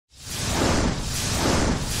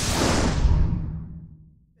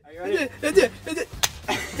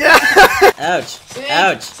Ouch. See?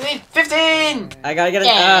 Ouch. See? 15! I gotta get it.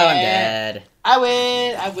 Yeah. Oh, I'm dead. I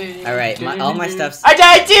win. I win. Alright, all my stuff's... I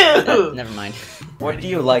died too! Never mind. What do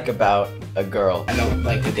you like about a girl? I don't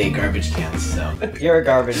like that they garbage cans, so. If you're a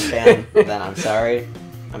garbage fan, then I'm sorry.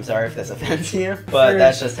 I'm sorry if this offends you, but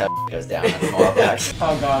that's just how it goes down at small packs.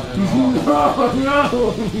 Oh god.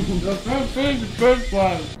 No! The first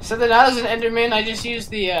one. So then I was an Enderman, I just used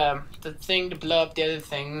the thing to blow up the other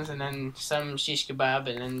things, and then some shish kebab,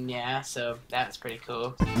 and then yeah, so that's pretty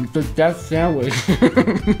cool. The death sandwich.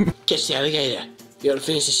 Catch the alligator. You gotta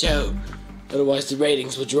finish the show, otherwise the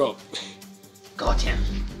ratings will drop. Got him.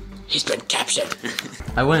 He's been captured.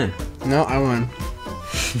 I win. No, I won.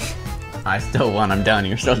 I still won. I'm done.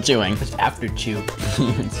 You're still chewing. Just after chew.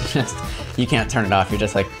 It's just... You can't turn it off. You're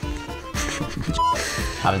just like...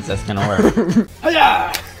 How is this gonna work?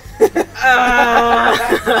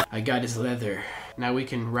 I got his leather. Now we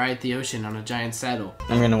can ride the ocean on a giant saddle.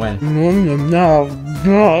 I'm gonna win. No.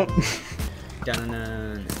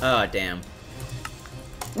 Dun-dun-dun. Oh, damn.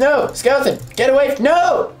 No! Skeleton! Get away!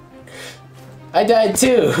 No! I died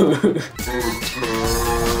too!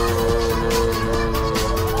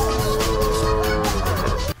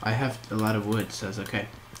 I have a lot of wood, so it's okay.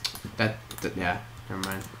 Yeah, never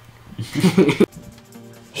mind.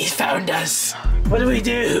 He's found us! What do we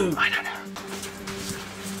do? I don't know.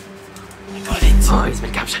 I got it! Oh, he's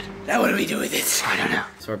been captured. Now what do we do with it? I don't know.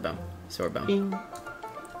 Sword bone. Sword bone. Bing.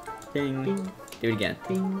 Bing. Bing. Do it again.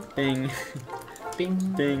 Bing. Bing. Bing.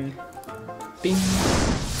 Bing. Bing.